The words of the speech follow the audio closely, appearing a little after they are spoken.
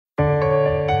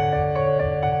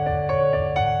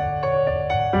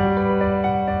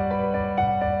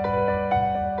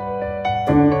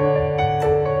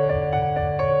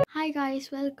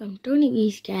Welcome to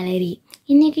நிவிஸ் gallery.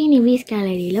 இன்றைக்கி நிவிஸ்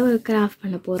கேலரியில் ஒரு craft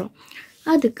பண்ண போகிறோம்.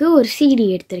 அதுக்கு ஒரு சிடி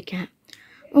எடுத்திருக்கேன்.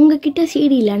 உங்ககிட்ட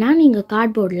சிடி இல்லைனா நீங்கள்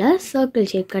கார்ட்போர்டில் சர்க்கிள்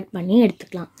ஷேப் கட் பண்ணி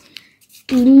எடுத்துக்கலாம்.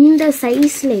 இந்த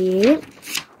சைஸ்லேயே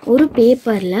ஒரு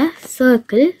பேப்பரில்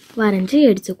சர்க்கிள் வரைஞ்சி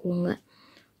எடுத்துக்கோங்க.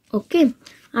 ஓகே,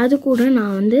 அது கூட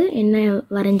நான் என்ன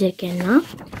வரைஞ்சிருக்கேன்னா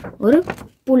ஒரு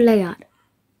பிள்ளையார்.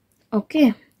 ஓகே,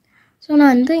 ஸோ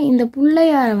நான் இந்த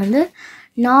பிள்ளையாரை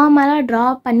நார்மலாக ட்ரா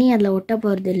பண்ணி அதில் ஒட்ட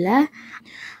போகிறது இல்லை.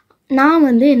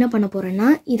 நான் என்ன பண்ண போகிறேன்னா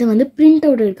இதை பிரிண்ட்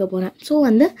அவுட் எடுக்க போகிறேன். ஸோ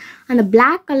அந்த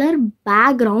பிளாக் கலர்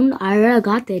பேக்ரவுண்ட்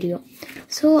அழகாக தெரியும்.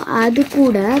 ஸோ அது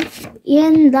கூட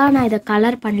ஏன் தான் நான் இதை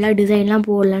கலர் பண்ணல, டிசைன்லாம்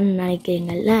போடலன்னு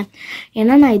நினைக்கிறீங்கள்ல,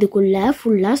 ஏன்னா நான் இதுக்குள்ளே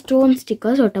ஃபுல்லாக ஸ்டோன்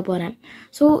ஸ்டிக்கர்ஸ் ஒட்ட போகிறேன்.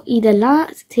 ஸோ இதெல்லாம்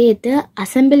சேர்த்து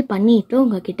அசெம்பிள் பண்ணிவிட்டு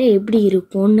உங்ககிட்ட எப்படி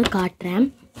இருக்கும்னு காட்டுறேன்.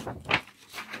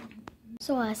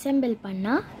 ஸோ அசெம்பிள்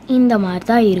பண்ணால் இந்த மாதிரி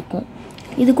தான் இருக்கும்.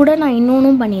 இது கூட நான்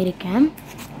இன்னொன்றும் பண்ணியிருக்கேன்.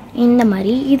 இந்த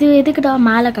மாதிரி இது எதுக்குடா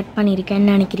மேலே கட்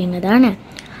பண்ணியிருக்கேன்னு நினைக்கிறீங்க தானே?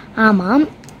 ஆமாம்,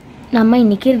 நம்ம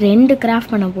இன்றைக்கி 2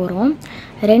 கிராஃப்ட் பண்ண போகிறோம்.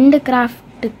 2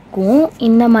 கிராஃப்ட்டுக்கும்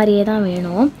இந்த மாதிரியே தான்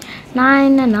வேணும். நான்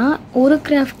என்னென்னா ஒரு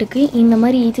கிராஃப்ட்டுக்கு இந்த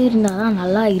மாதிரி இது இருந்தால் தான்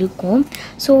நல்லா இருக்கும்.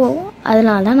 ஸோ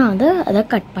அதனால தான் நான் அதை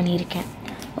கட் பண்ணியிருக்கேன்.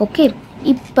 ஓகே,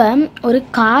 இப்போ ஒரு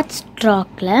கார்ட்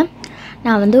ஸ்டாக்கில்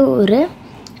நான் ஒரு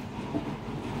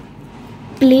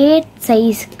பிளேட்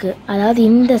சைஸுக்கு, அதாவது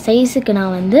இந்த சைஸுக்கு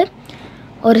நான்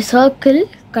ஒரு சர்க்கிள்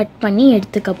கட் பண்ணி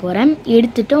எடுத்துக்க போகிறேன்.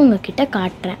 எடுத்துகிட்டு உங்ககிட்ட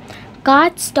காட்டுறேன்.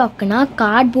 கார்ட் ஸ்டாக்குனா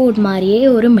கார்ட்போர்ட் மாதிரியே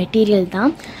ஒரு மெட்டீரியல்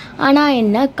தான். ஆனால்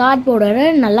என்ன, கார்ட்போர்டோட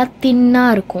நல்லா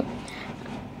தின்னாக இருக்கும்.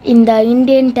 இந்த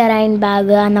இண்டியன் டெரைன்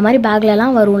பேகு அந்த மாதிரி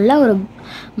பேக்லலாம் வரும்ல, ஒரு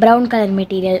ப்ரௌன் கலர்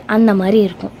மெட்டீரியல் அந்த மாதிரி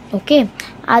இருக்கும். ஓகே,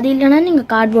 அது இல்லைன்னா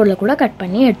நீங்கள் கார்ட்போர்டில் கூட கட்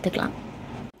பண்ணி எடுத்துக்கலாம்.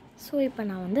 ஸோ இப்போ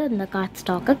நான் அந்த கார்ட்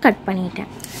ஸ்டாக்கை கட் பண்ணிட்டேன்.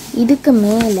 இதுக்கு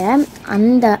மேலே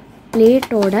அந்த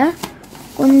பிளேட்டோட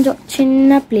கொஞ்சம்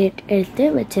சின்ன பிளேட் எடுத்து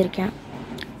வச்சுருக்கேன்.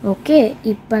 ஓகே,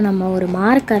 இப்போ நம்ம ஒரு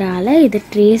மார்க்கரால் இதை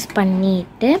ட்ரேஸ்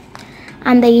பண்ணிவிட்டு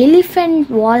அந்த எலிஃபெண்ட்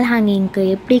வால் ஹேங்கிங்க்கு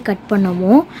எப்படி கட்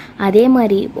பண்ணமோ அதே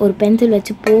மாதிரி ஒரு பென்சில்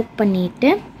வச்சு போக்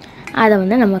பண்ணிவிட்டு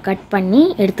அதை நம்ம கட் பண்ணி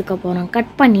எடுத்துக்க போகிறோம்.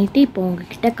 கட் பண்ணிவிட்டு இப்போ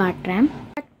உங்ககிட்ட காட்டுறேன்.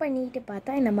 கட் பண்ணிவிட்டு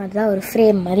பார்த்தா இந்த மாதிரி தான் ஒரு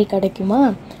ஃப்ரேம் மாதிரி கிடைக்குமா.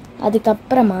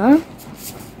 அதுக்கப்புறமா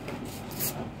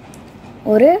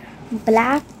ஒரு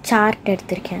பிளாக் சார்ட்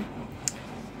எடுத்திருக்கேன்.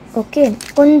 ஓகே,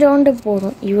 கொஞ்சோண்டு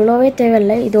போதும், இவ்வளோவே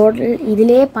தேவையில்லை.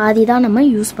 இதிலே பாதி தான் நம்ம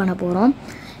யூஸ் பண்ண போகிறோம்.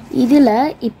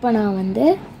 இதில் இப்போ நான்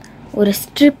ஒரு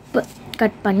ஸ்ட்ரிப்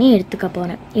கட் பண்ணி எடுத்துக்க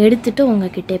போகிறேன். எடுத்துகிட்டு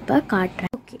உங்ககிட்ட இப்போ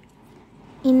காட்டுறேன். ஓகே,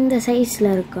 இந்த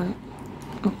சைஸில் இருக்கணும்.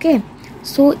 ஓகே,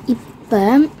 ஸோ இப்போ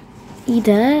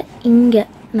இதை இங்கே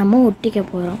நம்ம ஒட்டிக்க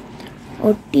போகிறோம்.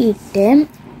 ஒட்டிட்டு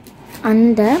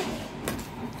அந்த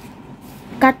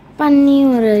கட் பண்ணி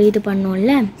ஒரு இது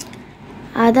பண்ணோம்ல,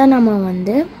 அதை நம்ம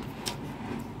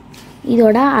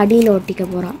இதோட அடியில் ஒட்டிக்க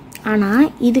போகிறோம். ஆனால்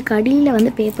இதுக்கு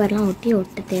அடியில் பேப்பர்லாம்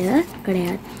ஒட்ட தேவை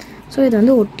கிடையாது. ஸோ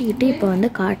இது ஒட்டிக்கிட்டு இப்போ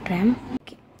காட்டுறேன்.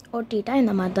 ஓகே, ஒட்டிட்டா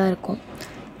இந்த மாதிரி தான் இருக்கும்.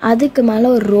 அதுக்கு மேலே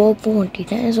ஒரு ரோப்பும்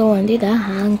ஒட்டிட்டேன். ஸோ இதை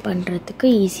ஹேங் பண்ணுறதுக்கு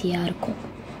ஈஸியாக இருக்கும்.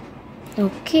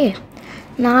 ஓகே,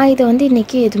 நான் இதை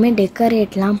இன்றைக்கி எதுவுமே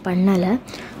டெக்கரேட்லாம் பண்ணலை.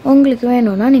 உங்களுக்கு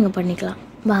வேணும்னா நீங்கள் பண்ணிக்கலாம்.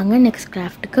 வாங்க நெக்ஸ்ட்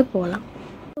கிராஃப்ட்டுக்கு போகலாம்.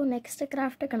 ஸோ நெக்ஸ்ட்டு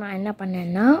கிராஃப்ட்டுக்கு நான் என்ன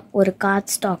பண்ணேன்னா ஒரு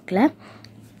கார்ட் ஸ்டாக்கில்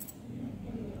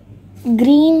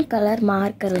க்ரீன் கலர்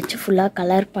மார்க்கர் வச்சு ஃபுல்லாக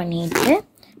கலர் பண்ணிவிட்டு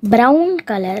ப்ரௌன்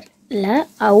கலரில்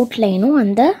அவுட்லைனும்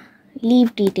அந்த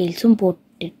லீவ் டீட்டெயில்ஸும்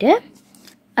போட்டுட்டு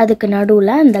அதுக்கு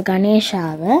நடுவில் அந்த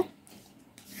கணேஷாவை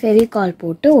ஃபெவிகால்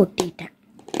போட்டு ஒட்டிட்டேன்.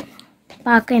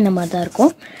 பார்க்க இந்த மாதிரி தான்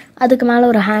இருக்கும். அதுக்கு மேலே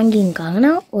ஒரு ஹேங்கிங்காக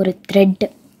நான் ஒரு த்ரெட்டு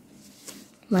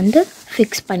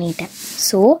ஃபிக்ஸ் பண்ணிட்டேன்.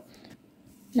 ஸோ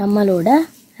நம்மளோட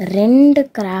 2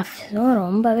 கிராஃப்ட்ஸும்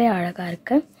ரொம்பவே அழகாக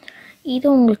இருக்குது. இது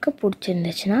உங்களுக்கு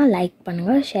பிடிச்சிருந்துச்சுன்னா லைக்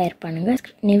பண்ணுங்கள், ஷேர் பண்ணுங்கள்,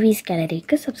 நிவிஸ்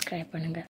கேலரிக்கு சப்ஸ்கிரைப் பண்ணுங்கள்.